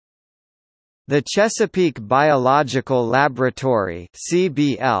The Chesapeake Biological Laboratory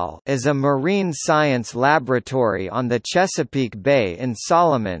 (CBL) is a marine science laboratory on the Chesapeake Bay in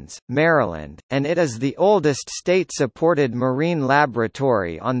Solomons, Maryland, and it is the oldest state-supported marine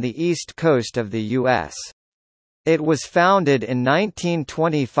laboratory on the east coast of the U.S. It was founded in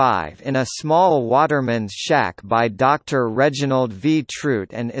 1925 in a small waterman's shack by Dr. Reginald V. Trout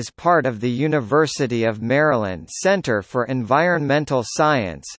and is part of the University of Maryland Center for Environmental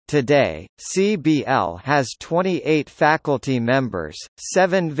Science. Today, CBL has 28 faculty members,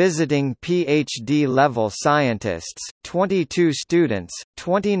 7 visiting PhD-level scientists, 22 students,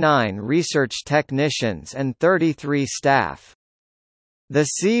 29 research technicians and 33 staff. The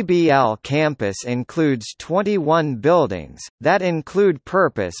CBL campus includes 21 buildings, that include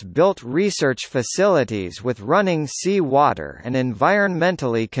purpose-built research facilities with running sea-water and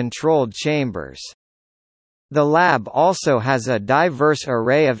environmentally controlled chambers. The lab also has a diverse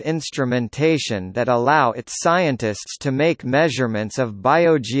array of instrumentation that allow its scientists to make measurements of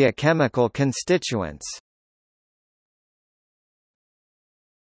biogeochemical constituents.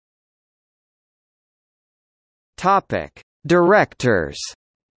 Directors: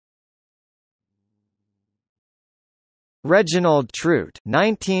 Reginald Trout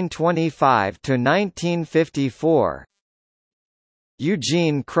 (1925 to 1954),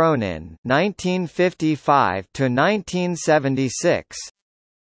 Eugene Cronin (1955 to 1976),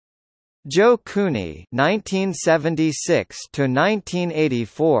 Joe Cooney (1976 to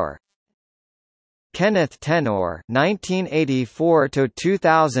 1984), Kenneth Tenor (1984 to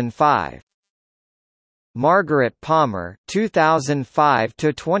 2005). Margaret Palmer, 2005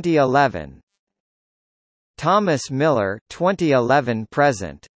 to 2011. Thomas Miller, 2011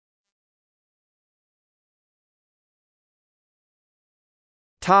 present.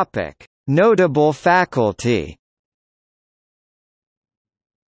 Topic: Notable faculty.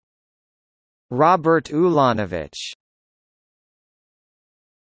 Robert Ulanovich.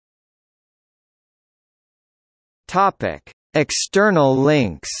 Topic: External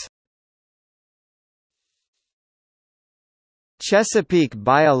links. Chesapeake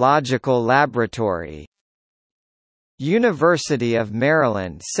Biological Laboratory, University of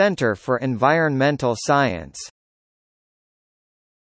Maryland Center for Environmental Science.